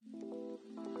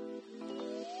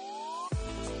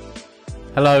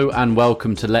Hello and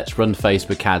welcome to Let's Run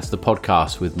Facebook Ads, the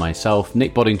podcast with myself,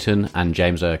 Nick Boddington and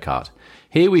James Urquhart.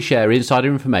 Here we share insider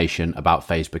information about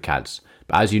Facebook ads.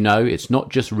 But as you know, it's not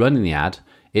just running the ad,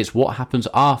 it's what happens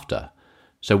after.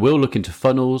 So we'll look into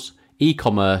funnels,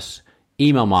 e-commerce,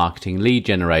 email marketing, lead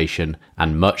generation,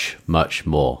 and much, much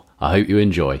more. I hope you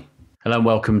enjoy. Hello and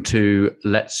welcome to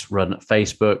Let's Run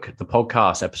Facebook, the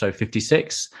podcast, episode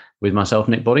 56, with myself,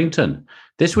 Nick Boddington.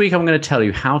 This week, I'm going to tell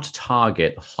you how to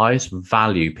target the highest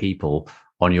value people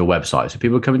on your website. So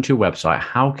people coming to your website,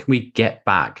 how can we get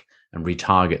back and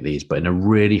retarget these, but in a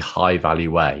really high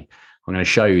value way? I'm going to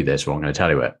show you this, or I'm going to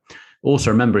tell you it. Also,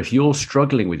 remember, if you're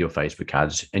struggling with your Facebook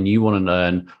ads and you want to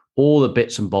learn all the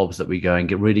bits and bobs that we go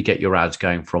and really get your ads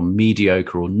going from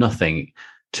mediocre or nothing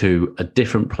to a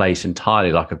different place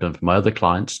entirely, like I've done for my other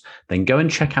clients, then go and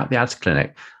check out the Ads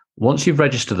Clinic. Once you've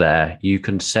registered there, you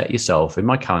can set yourself in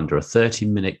my calendar a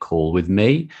 30-minute call with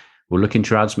me. We'll look into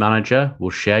your ads manager, we'll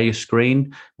share your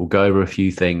screen, we'll go over a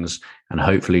few things, and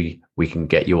hopefully we can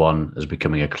get you on as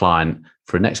becoming a client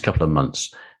for the next couple of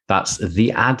months. That's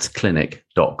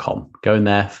theadsclinic.com. Go in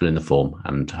there, fill in the form,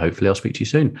 and hopefully I'll speak to you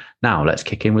soon. Now, let's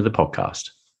kick in with the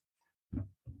podcast.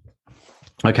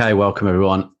 Okay, welcome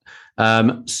everyone.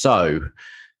 So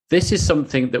this is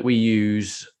something that we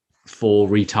use for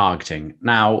retargeting.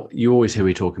 Now, you always hear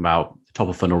me talking about top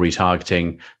of funnel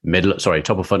retargeting,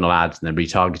 top of funnel ads, and then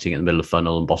retargeting at the middle of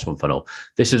funnel and bottom of funnel.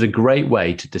 This is a great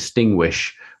way to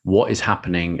distinguish what is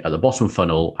happening at the bottom of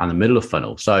funnel and the middle of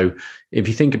funnel. So if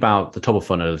you think about the top of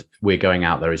funnel, we're going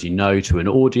out there, as you know, to an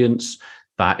audience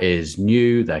that is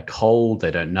new, they're cold,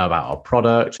 they don't know about our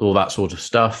product, all that sort of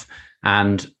stuff.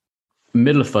 And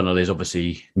middle of funnel is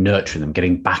obviously nurturing them,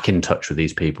 getting back in touch with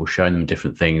these people, showing them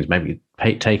different things, maybe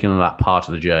taking them that part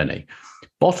of the journey.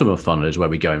 Bottom of funnel is where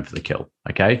we go in for the kill.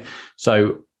 Okay.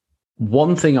 So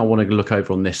one thing I want to look over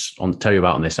tell you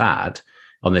about on this ad,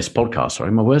 on this podcast,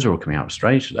 sorry, my words are all coming out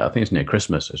strange today. I think it's near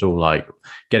Christmas. It's all like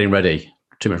getting ready,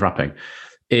 too much wrapping,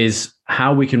 is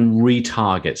how we can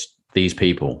retarget these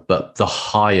people, but the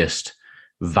highest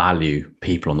value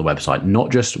people on the website,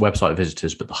 not just website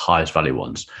visitors, but the highest value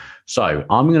ones. So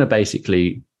I'm going to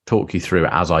basically talk you through it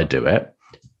as I do it,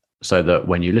 so that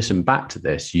when you listen back to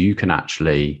this, you can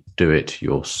actually do it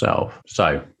yourself.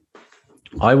 So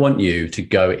I want you to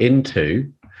go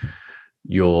into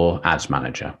your ads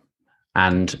manager,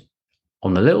 and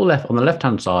on the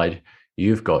left-hand side,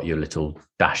 you've got your little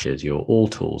dashes, your all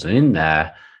tools, and in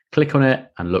there, click on it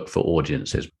and look for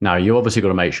audiences. Now, you obviously got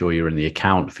to make sure you're in the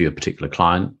account for your particular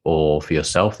client or for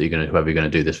yourself, whoever you're going to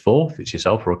do this for, if it's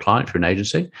yourself or a client for an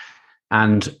agency.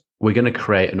 And we're going to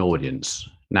create an audience.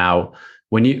 Now,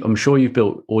 I'm sure you've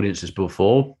built audiences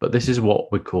before, but this is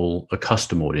what we call a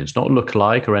custom audience, not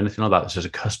lookalike or anything like that. This is a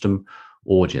custom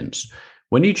audience.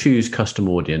 When you choose custom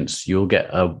audience, you'll get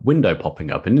a window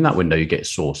popping up, and in that window, you get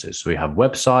sources. So we have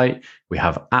website, we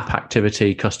have app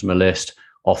activity, customer list,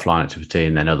 offline activity,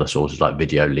 and then other sources like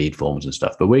video, lead forms and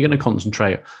stuff. But we're going to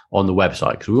concentrate on the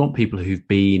website because we want people who've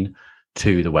been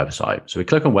to the website. So we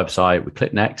click on website, we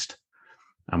click next,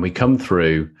 and we come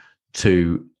through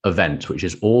to events, which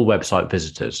is all website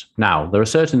visitors. Now, there are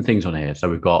certain things on here. So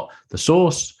we've got the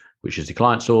source, which is the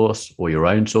client source or your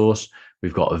own source.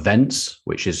 We've got events,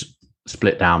 which is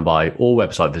split down by all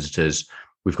website visitors.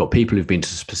 We've got people who've been to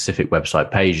specific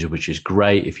website pages, which is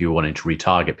great if you're wanting to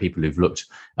retarget people who've looked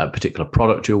at a particular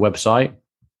product to your website.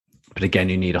 But again,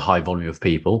 you need a high volume of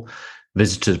people.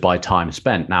 Visitors by time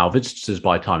spent. Now, visitors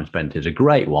by time spent is a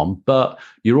great one, but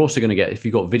you're also going to get, if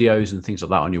you've got videos and things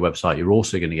like that on your website, you're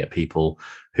also going to get people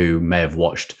who may have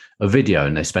watched a video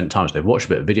and they spent time. So they've watched a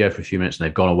bit of video for a few minutes and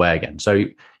they've gone away again. So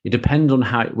it depends on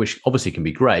how, which obviously can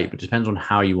be great, but it depends on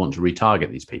how you want to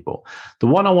retarget these people. The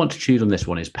one I want to choose on this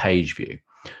one is page view.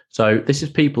 So this is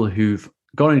people who've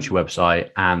gone into your website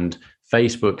and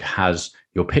Facebook has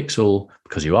your pixel,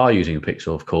 because you are using a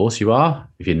pixel, of course you are.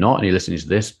 If you're not and you're listening to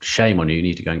this, shame on you. You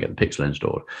need to go and get the pixel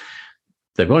installed.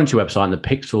 They've gone into your website and the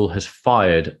pixel has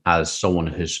fired as someone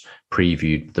who's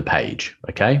previewed the page.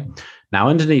 Okay. Now,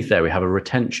 underneath there, we have a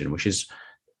retention, which is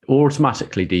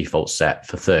automatically default set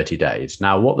for 30 days.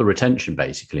 Now, what the retention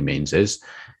basically means is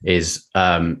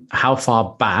how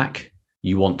far back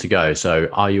you want to go. So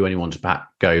are you only want to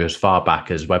go as far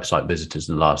back as website visitors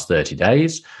in the last 30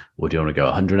 days, or do you want to go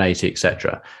 180,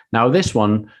 etc.? Now, this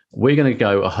one, we're going to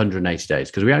go 180 days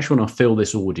because we actually want to fill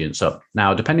this audience up.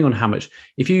 Now, depending on how much,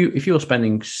 if you're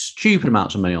spending stupid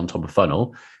amounts of money on top of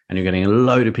funnel and you're getting a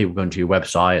load of people going to your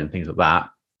website and things like that,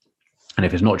 and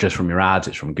if it's not just from your ads,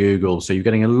 it's from Google, so you're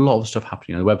getting a lot of stuff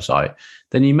happening on the website,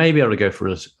 then you may be able to go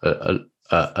for a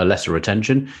a lesser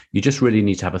retention. You just really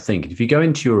need to have a think. If you go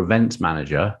into your events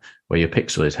manager where your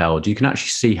pixel is held, you can actually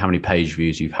see how many page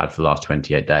views you've had for the last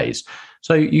 28 days.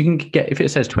 So you can get, if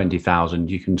it says 20,000,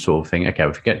 you can sort of think, okay,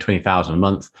 well, if you get 20,000 a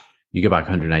month, you go back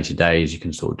 180 days, you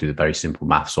can sort of do the very simple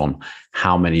maths on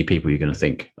how many people you're going to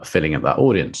think are filling up that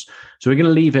audience. So we're going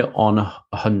to leave it on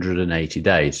 180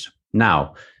 days.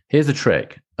 Now, here's the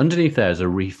trick. Underneath there is a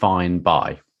refine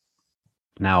by.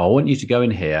 Now, I want you to go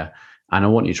in here and I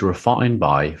want you to refine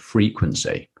by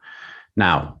frequency.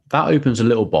 Now, that opens a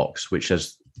little box which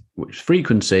says which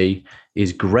frequency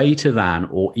is greater than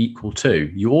or equal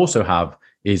to. You also have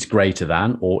is greater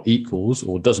than or equals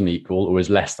or doesn't equal or is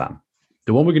less than.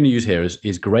 The one we're going to use here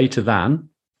is greater than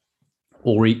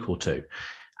or equal to,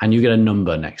 and you get a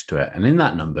number next to it. And in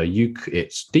that number,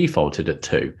 it's defaulted at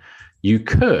 2. You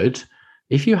could,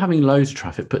 if you're having loads of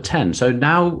traffic, put 10. So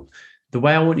now the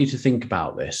way I want you to think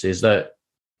about this is that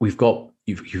you've got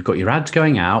your ads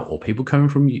going out, or people coming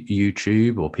from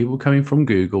YouTube, or people coming from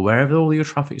Google, wherever all your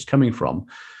traffic is coming from.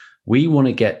 We want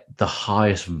to get the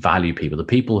highest value people, the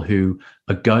people who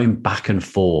are going back and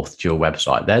forth to your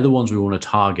website. They're the ones we want to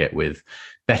target with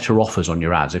better offers on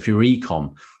your ads. If you're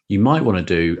e-com, you might want to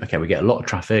do, okay, we get a lot of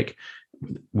traffic.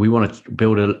 We want to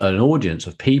build an audience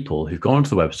of people who've gone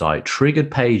onto the website, triggered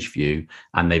page view,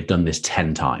 and they've done this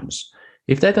 10 times.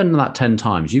 If they've done that 10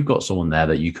 times, you've got someone there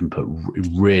that you can put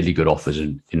really good offers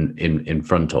in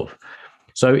front of.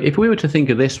 So if we were to think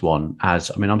of this one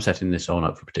as, I mean, I'm setting this one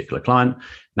up for a particular client.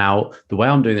 Now, the way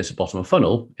I'm doing this at bottom of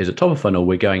funnel is at top of funnel,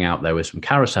 we're going out there with some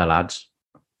carousel ads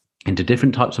into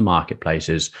different types of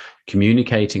marketplaces,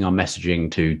 communicating our messaging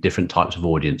to different types of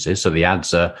audiences. So the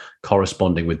ads are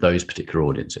corresponding with those particular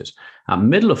audiences. At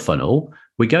middle of funnel,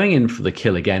 we're going in for the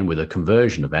kill again with a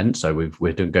conversion event. So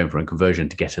we're going for a conversion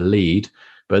to get a lead.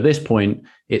 But at this point,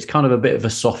 it's kind of a bit of a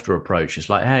softer approach. It's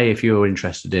like, hey, if you're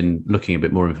interested in looking a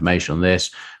bit more information on this,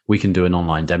 we can do an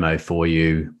online demo for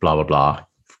you, blah, blah, blah.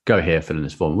 Go here, fill in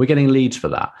this form. We're getting leads for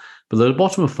that. But at the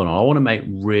bottom of funnel, I want to make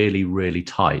really, really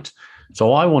tight.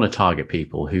 So I want to target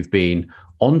people who've been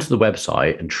onto the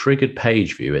website and triggered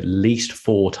page view at least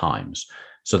 4 times.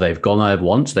 So they've gone there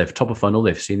once, they've top of funnel,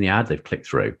 they've seen the ad, they've clicked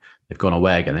through. They've gone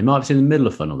away again. They might have seen the middle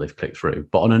of funnel, they've clicked through.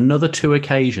 But on another 2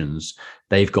 occasions,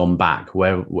 they've gone back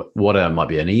where whatever might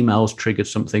be an email's triggered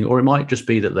something, or it might just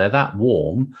be that they're that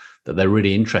warm that they're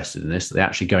really interested in this, that they're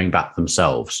actually going back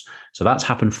themselves. So that's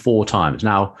happened 4 times.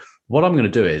 Now, what I'm going to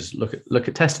do is look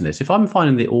at testing this. If I'm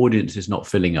finding the audience is not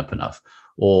filling up enough,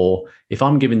 or if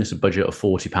I'm giving this a budget of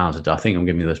 £40 a day, I think I'm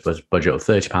giving this a budget of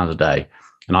 £30 a day,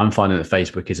 and I'm finding that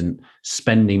Facebook isn't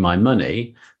spending my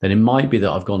money, then it might be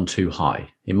that I've gone too high.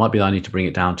 It might be that I need to bring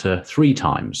it down to 3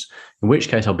 times, in which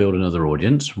case I'll build another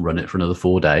audience, run it for another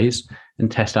 4 days,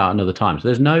 and test out another time. So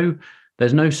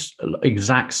there's no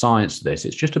exact science to this.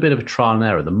 It's just a bit of a trial and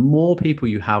error. The more people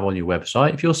you have on your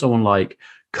website, if you're someone like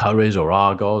Currys or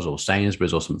Argos or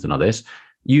Sainsbury's or something like this,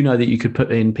 you know that you could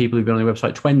put in people who've been on your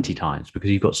website 20 times because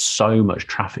you've got so much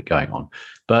traffic going on.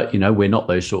 But, we're not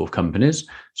those sort of companies.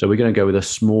 So we're going to go with a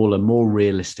smaller, more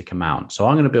realistic amount. So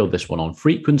I'm going to build this one on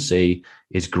frequency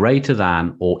is greater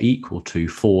than or equal to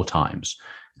 4 times.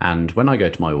 And when I go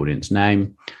to my audience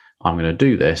name, I'm going to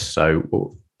do this.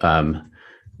 So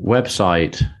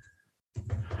website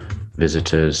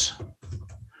visitors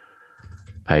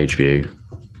page view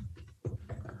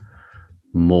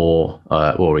more,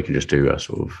 or we can just do a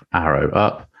sort of arrow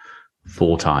up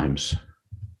 4 times.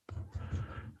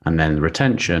 And then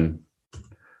retention,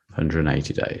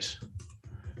 180 days.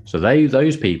 So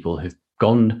those people who've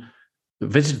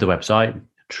visited the website,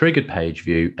 triggered page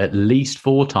view at least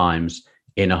 4 times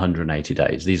in 180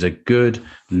 days. These are good,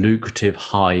 lucrative,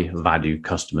 high value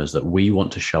customers that we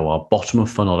want to show our bottom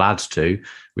of funnel ads to.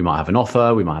 We might have an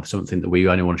offer, we might have something that we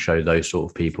only want to show those sort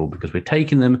of people because we're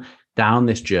taking them down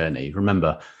this journey.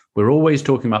 Remember, we're always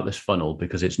talking about this funnel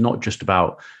because it's not just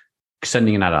about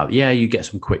sending an ad out. Yeah, you get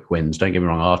some quick wins. Don't get me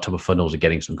wrong, our top of funnels are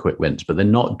getting some quick wins, but they're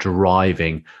not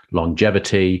driving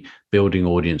longevity, building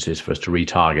audiences for us to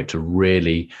retarget, to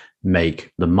really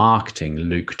make the marketing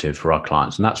lucrative for our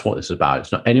clients. And that's what this is about.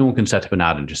 It's not anyone can set up an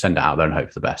ad and just send it out there and hope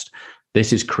for the best.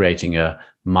 This is creating a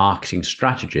marketing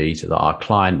strategy so that our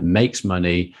client makes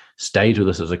money, stays with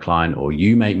us as a client, or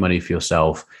you make money for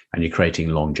yourself and you're creating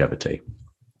longevity.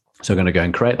 So I'm going to go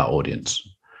and create that audience.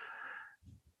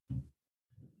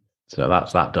 So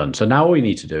that's that done. So now all you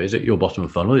need to do is at your bottom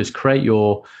of funnel is create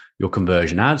your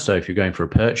conversion ad. So if you're going for a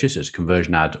purchase, it's a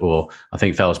conversion ad, or I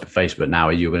think Facebook now,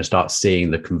 you're going to start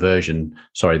seeing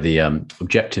the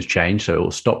objectives change.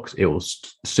 So it will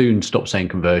soon stop saying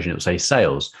conversion. It will say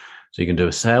sales. So you can do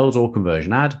a sales or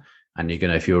conversion ad, And you're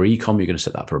going to, if you're e-com, you're going to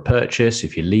set that for a purchase.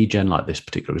 If you're lead gen, like this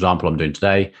particular example I'm doing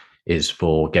today, is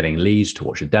for getting leads to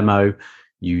watch a demo,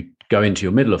 you go into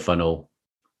your middle of funnel,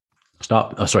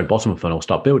 bottom of funnel,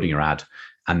 start building your ad.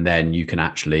 And then you can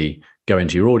actually go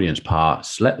into your audience part,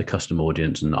 select the custom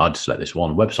audience, and I'd select this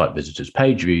one, website visitors,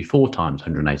 page view, 4 times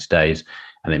 180 days.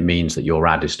 And it means that your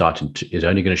ad is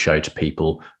only going to show to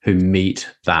people who meet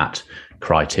that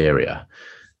criteria.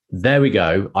 There we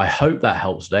go. I hope that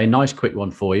helps today. Nice quick one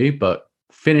for you, but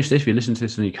finish this. If you listen to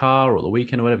this in your car or the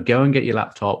weekend or whatever, go and get your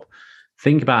laptop.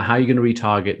 Think about how you're going to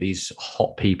retarget these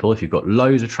hot people. If you've got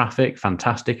loads of traffic,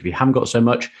 fantastic. If you haven't got so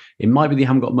much, it might be that you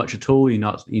haven't got much at all. You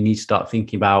need to start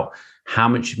thinking about how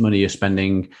much money you're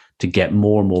spending to get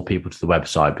more and more people to the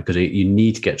website, because you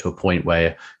need to get to a point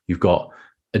where you've got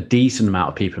a decent amount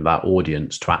of people in that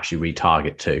audience to actually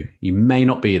retarget to. You may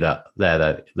not be there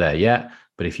yet,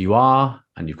 but if you are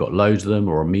and you've got loads of them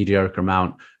or a mediocre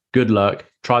amount, good luck.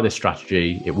 Try this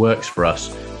strategy. It works for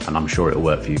us, and I'm sure it'll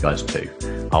work for you guys too.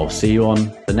 I'll see you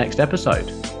on the next episode.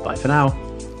 Bye for now.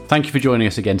 Thank you for joining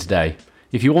us again today.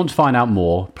 If you want to find out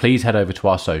more, please head over to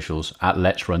our socials at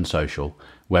Let's Run Social,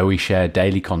 where we share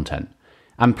daily content.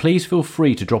 And please feel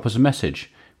free to drop us a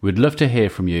message. We'd love to hear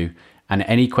from you, and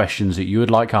any questions that you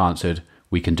would like answered,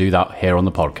 we can do that here on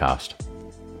the podcast.